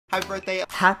Happy birthday.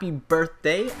 Happy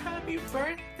birthday. Happy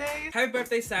birthday. Happy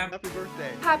birthday, Sam. Happy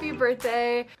birthday. Happy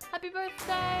birthday. Happy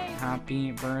birthday.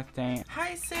 Happy birthday.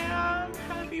 Hi, Sam.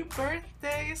 Happy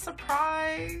birthday.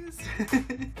 Surprise.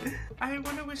 I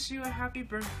want to wish you a happy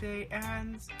birthday,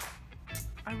 and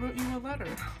I wrote you a letter.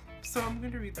 So I'm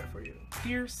going to read that for you.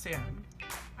 Dear Sam,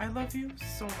 I love you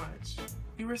so much.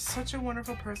 You are such a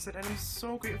wonderful person, and I'm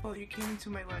so grateful that you came into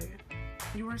my life.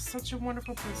 You are such a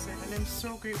wonderful person, and I'm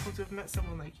so grateful to have met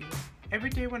someone like you. Every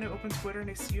day when I open Twitter and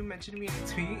I see you mention me in a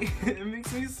tweet, it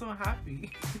makes me so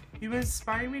happy. You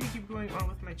inspire me to keep going on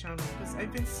with my channel, because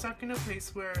I've been stuck in a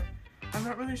place where I'm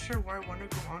not really sure where I want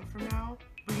to go on from now,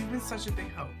 but you've been such a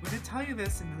big help. I'm going to tell you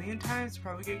this a million times, you're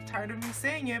probably getting tired of me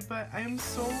saying it, but I am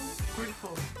so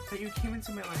grateful that you came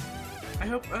into my life. I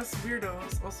hope us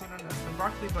weirdos, also known as the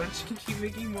Broccoli Bunch, can keep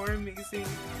making more amazing,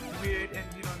 weird, and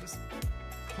just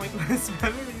pointless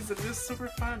memories that are just super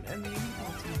fun and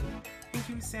meaningful to me. Thank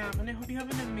you, Sam, and I hope you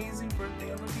have an amazing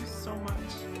birthday. I love you so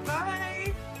much.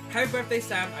 Bye! Happy birthday,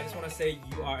 Sam. I just want to say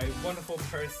you are a wonderful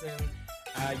person.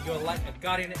 You're like a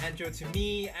guardian angel to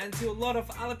me and to a lot of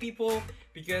other people,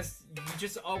 because you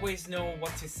just always know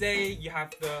what to say. You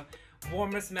have the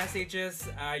warmest messages,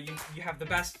 you have the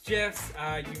best gifs,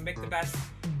 you make the best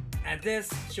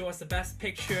edits, show us the best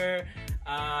picture.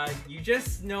 You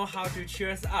just know how to cheer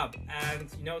us up and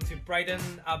to brighten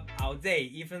up our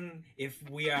day, even if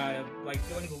we are like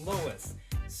feeling the lowest.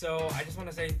 So I just want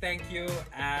to say thank you,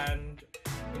 and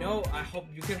I hope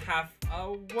you can have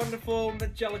a wonderful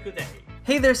Magelica day.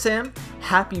 Hey there, Sam.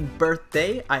 Happy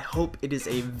birthday. I hope it is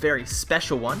a very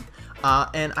special one.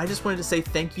 And I just wanted to say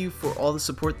thank you for all the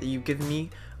support that you've given me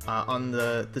on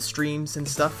the streams and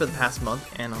stuff for the past month,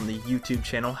 and on the YouTube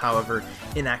channel, however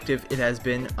inactive it has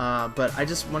been. But I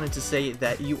just wanted to say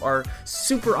that you are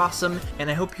super awesome, and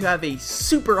I hope you have a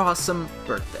super awesome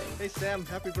birthday. Hey Sam,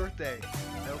 happy birthday.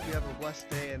 I hope you have a blessed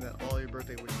day and that all your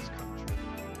birthday wishes come true.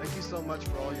 Thank you so much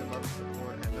for all your love and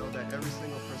support, and know that every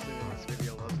single person in this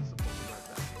video loves and supports you right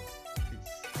back.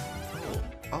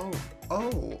 Peace.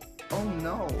 Oh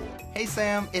no. Hey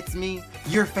Sam, it's me,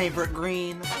 your favorite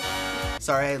green.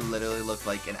 Sorry, I literally look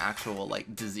like an actual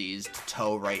diseased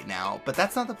toe right now, but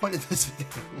that's not the point of this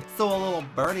video. So a little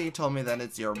birdie told me that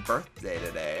it's your birthday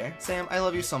today. Sam, I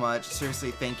love you so much. Seriously,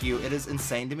 thank you. It is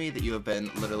insane to me that you have been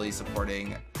literally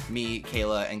supporting me,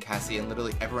 Kayla, and Cassie, and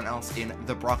literally everyone else in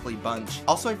the Broccoli Bunch.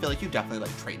 Also, I feel like you definitely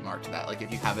trademarked that.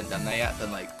 If you haven't done that yet, then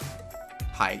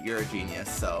hi, you're a genius.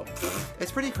 So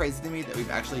it's pretty crazy to me that we've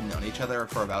actually known each other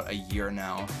for about a year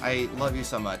now. I love you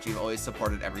so much. You've always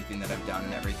supported everything that I've done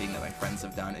and everything that my friends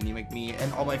have done, and you make me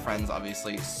and all my friends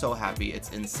obviously so happy.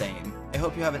 It's insane. I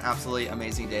hope you have an absolutely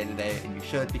amazing day today, and you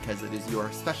should, because it is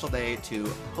your special day to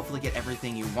hopefully get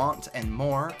everything you want and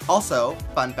more. Also,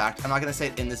 fun fact, I'm not gonna say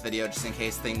it in this video just in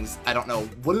case things, I don't know,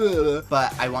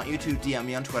 but I want you to DM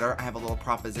me on Twitter. I have a little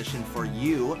proposition for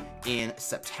you in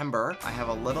September. I have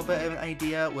a little bit of an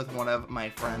idea with one of my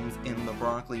friends in the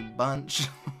Broccoli Bunch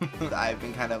that I've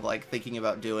been kind of thinking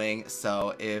about doing.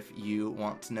 So if you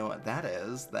want to know what that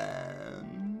is,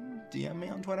 then DM me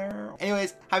on Twitter.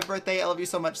 Anyways, happy birthday. I love you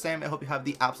so much, Sam. I hope you have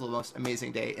the absolute most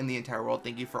amazing day in the entire world.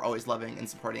 Thank you for always loving and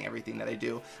supporting everything that I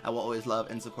do. I will always love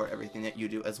and support everything that you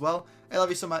do as well. I love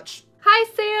you so much. Hi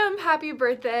Sam, happy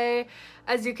birthday.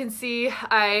 As you can see,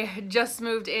 I just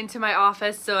moved into my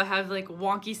office, so I have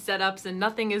wonky setups and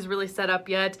nothing is really set up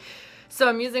yet. So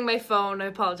I'm using my phone. I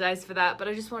apologize for that, but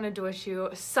I just wanted to wish you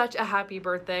such a happy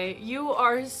birthday. You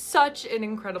are such an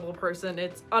incredible person.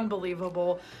 It's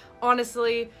unbelievable.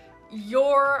 Honestly,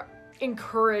 your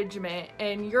encouragement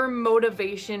and your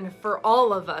motivation for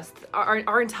all of us,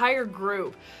 our entire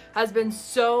group, has been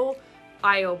so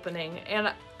eye-opening.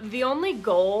 And the only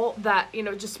goal that,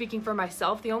 just speaking for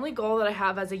myself, the only goal that I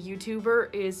have as a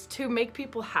YouTuber is to make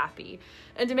people happy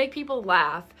and to make people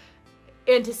laugh.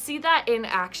 And to see that in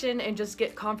action and just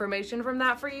get confirmation from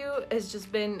that for you has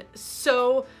just been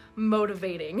so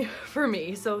motivating for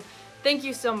me. So thank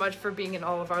you so much for being in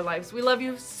all of our lives. We love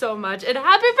you so much, and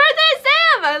happy birthday,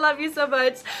 Sam! I love you so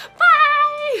much.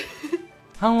 Bye!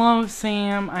 Hello,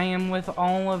 Sam. I am with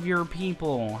all of your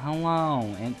people.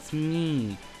 Hello, it's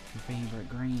me, your favorite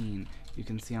green. You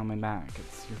can see on my back,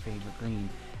 it's your favorite green.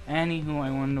 Anywho,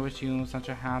 I wanted to wish you such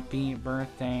a happy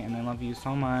birthday, and I love you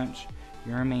so much.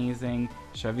 You're amazing.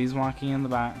 Chevy's walking in the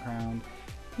background.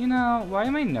 Why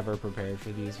am I never prepared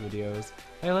for these videos?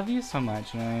 I love you so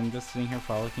much, and I'm just sitting here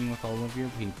frolicking with all of your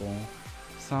people.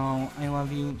 So, I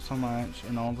love you so much,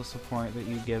 and all the support that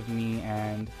you give me,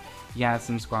 and yes,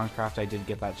 in Squadcraft I did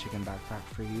get that chicken backpack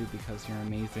for you, because you're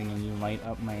amazing, and you light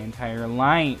up my entire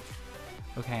life.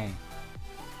 Okay.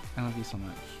 I love you so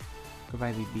much.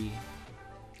 Goodbye, BB.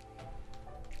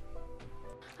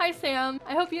 Hi Sam,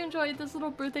 I hope you enjoyed this little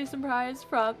birthday surprise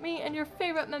from me and your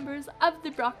favorite members of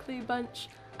the Broccoli Bunch.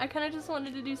 I kind of just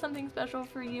wanted to do something special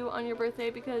for you on your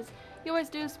birthday because you always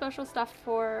do special stuff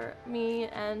for me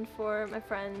and for my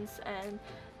friends, and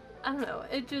I don't know,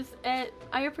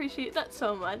 I appreciate that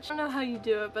so much. I don't know how you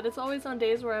do it, but it's always on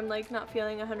days where I'm like not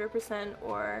feeling 100%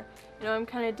 or, you know, I'm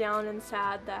kind of down and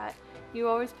sad that you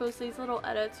always post these little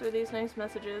edits or these nice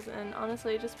messages, and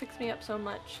honestly it just picks me up so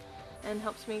much and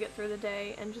helps me get through the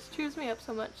day and just cheers me up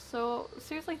so much. So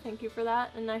seriously, thank you for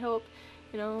that, and I hope,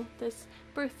 you know, this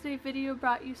birthday video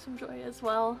brought you some joy as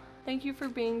well. Thank you for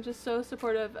being just so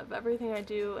supportive of everything I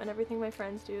do and everything my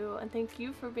friends do, and thank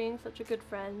you for being such a good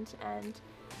friend. And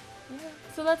yeah,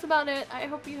 so that's about it. I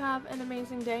hope you have an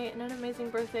amazing day and an amazing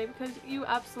birthday because you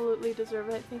absolutely deserve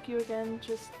it. Thank you again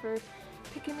just for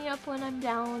picking me up when I'm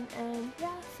down and yeah,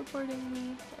 supporting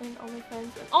me and all my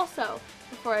friends. And also,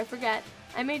 before I forget,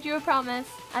 I made you a promise.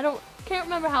 Can't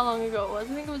remember how long ago it was.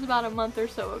 I think it was about a month or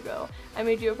so ago. I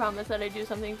made you a promise that I'd do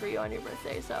something for you on your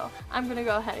birthday, so I'm gonna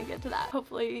go ahead and get to that.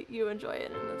 Hopefully you enjoy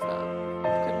it and it's not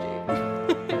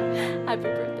cringy. Happy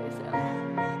birthday,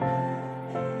 Sam.